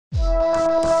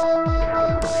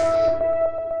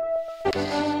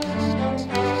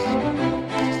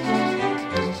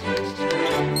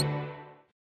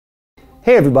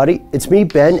Hey everybody, it's me,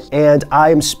 Ben, and I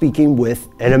am speaking with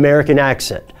an American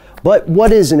accent. But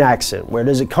what is an accent? Where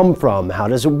does it come from? How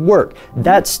does it work?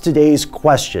 That's today's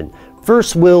question.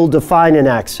 First, we'll define an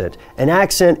accent. An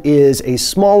accent is a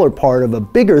smaller part of a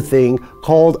bigger thing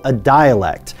called a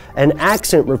dialect. An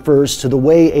accent refers to the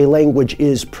way a language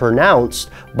is pronounced,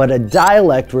 but a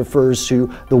dialect refers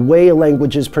to the way a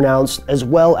language is pronounced as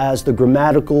well as the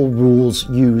grammatical rules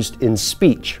used in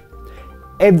speech.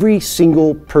 Every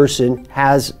single person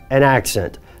has an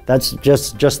accent. That's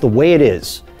just the way it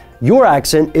is. Your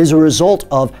accent is a result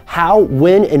of how,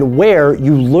 when, and where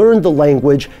you learned the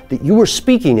language that you were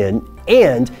speaking in,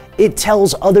 and it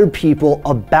tells other people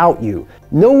about you.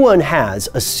 No one has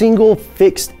a single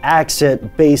fixed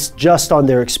accent based just on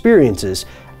their experiences.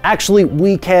 Actually,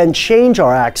 we can change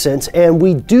our accents, and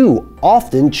we do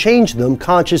often change them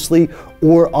consciously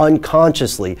or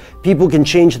unconsciously. People can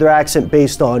change their accent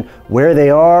based on where they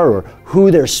are or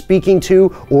who they're speaking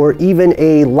to, or even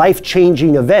a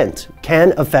life-changing event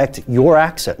can affect your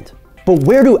accent. But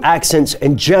where do accents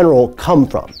in general come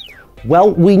from?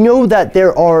 Well, we know that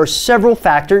there are several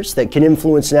factors that can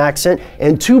influence an accent,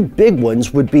 and two big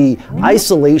ones would be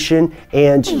isolation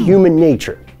and human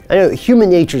nature. I know human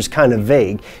nature is kind of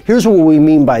vague. Here's what we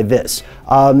mean by this.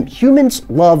 Humans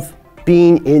love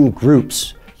being in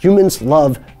groups. Humans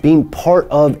love being part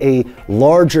of a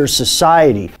larger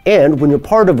society. And when you're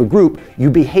part of a group, you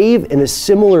behave in a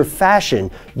similar fashion.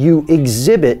 You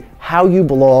exhibit how you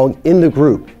belong in the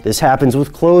group. This happens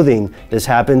with clothing. This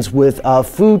happens with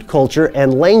food culture,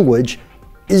 and language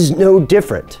is no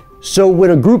different. So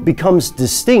when a group becomes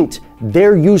distinct,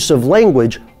 their use of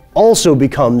language also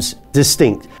becomes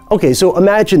distinct. Okay, so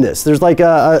imagine this. There's like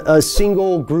a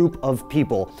single group of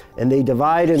people, and they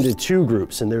divide into two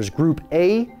groups, and there's group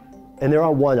A, and they're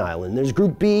on one island. There's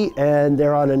group B, and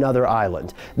they're on another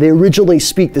island. They originally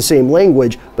speak the same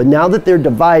language, but now that they're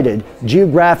divided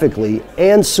geographically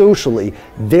and socially,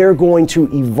 they're going to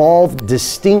evolve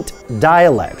distinct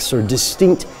dialects or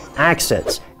distinct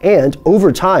accents. And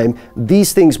over time,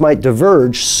 these things might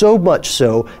diverge so much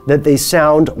so that they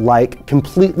sound like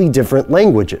completely different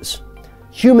languages.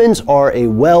 Humans are a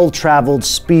well-traveled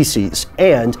species,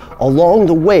 and along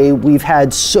the way, we've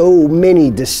had so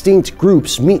many distinct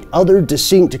groups meet other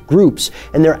distinct groups,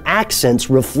 and their accents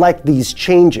reflect these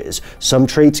changes. Some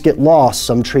traits get lost,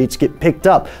 some traits get picked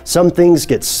up, some things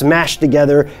get smashed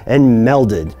together and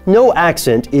melded. No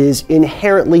accent is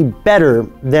inherently better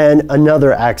than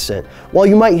another accent. While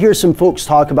you might hear some folks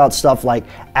talk about stuff like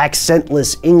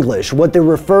accentless English, what they're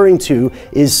referring to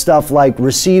is stuff like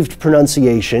received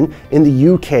pronunciation in the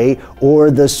UK,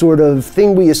 or the sort of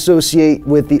thing we associate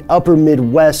with the upper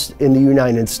Midwest in the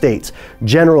United States,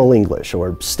 General English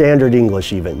or Standard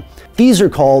English even. These are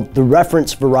called the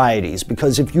reference varieties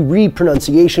because if you read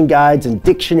pronunciation guides and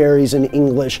dictionaries in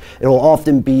English, it'll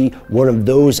often be one of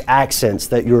those accents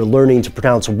that you're learning to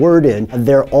pronounce a word in.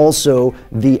 They're also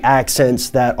the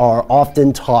accents that are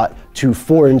often taught to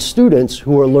foreign students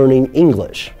who are learning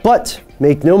English. But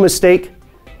make no mistake,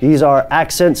 these are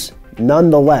accents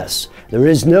nonetheless. There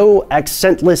is no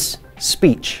accentless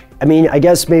speech. I mean, I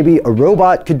guess maybe a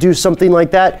robot could do something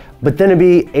like that, but then it'd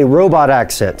be a robot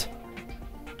accent.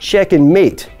 Check and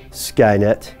mate,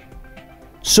 Skynet.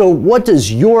 So what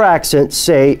does your accent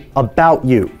say about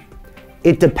you?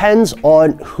 It depends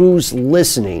on who's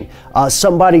listening.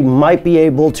 Somebody might be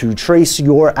able to trace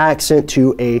your accent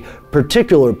to a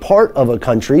particular part of a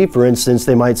country. For instance,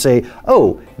 they might say,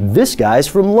 oh, this guy's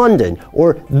from London,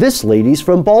 or this lady's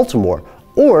from Baltimore.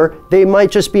 Or they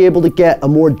might just be able to get a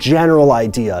more general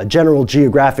idea, a general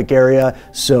geographic area.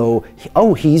 So,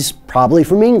 oh, he's probably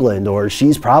from England, or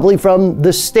she's probably from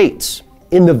the States.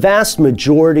 In the vast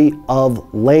majority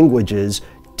of languages,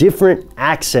 different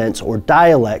accents or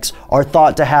dialects are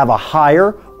thought to have a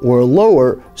higher or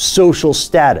lower social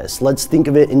status. Let's think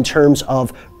of it in terms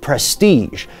of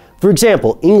prestige. For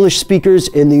example, English speakers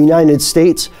in the United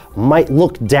States might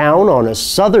look down on a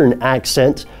Southern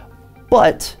accent,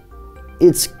 but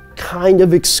it's kind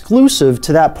of exclusive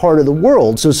to that part of the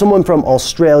world. So someone from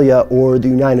Australia or the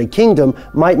United Kingdom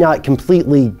might not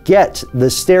completely get the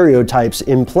stereotypes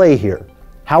in play here.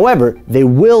 However, they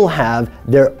will have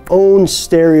their own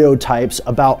stereotypes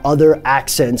about other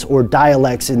accents or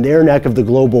dialects in their neck of the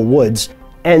global woods.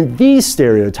 And these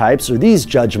stereotypes or these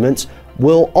judgments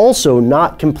will also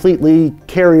not completely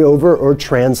carry over or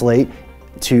translate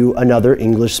to another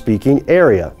English-speaking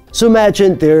area. So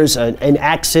imagine there's an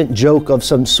accent joke of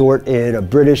some sort in a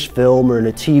British film or in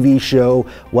a TV show.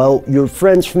 Well, your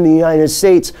friends from the United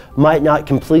States might not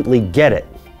completely get it.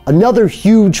 Another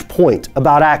huge point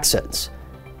about accents.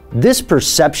 This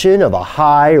perception of a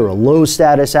high or a low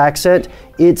status accent,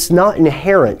 it's not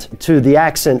inherent to the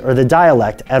accent or the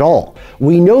dialect at all.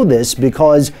 We know this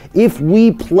because if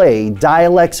we play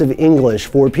dialects of English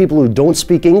for people who don't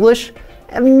speak English,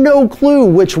 I have no clue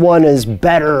which one is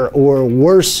better or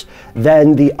worse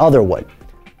than the other one.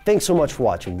 Thanks so much for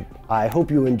watching. I hope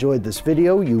you enjoyed this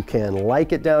video. You can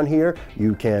like it down here,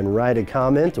 you can write a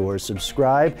comment or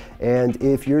subscribe, and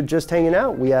if you're just hanging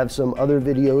out, we have some other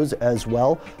videos as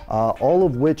well, all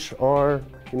of which are,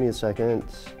 give me a second.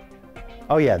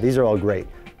 Oh yeah, these are all great.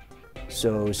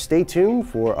 So stay tuned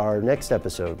for our next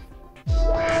episode.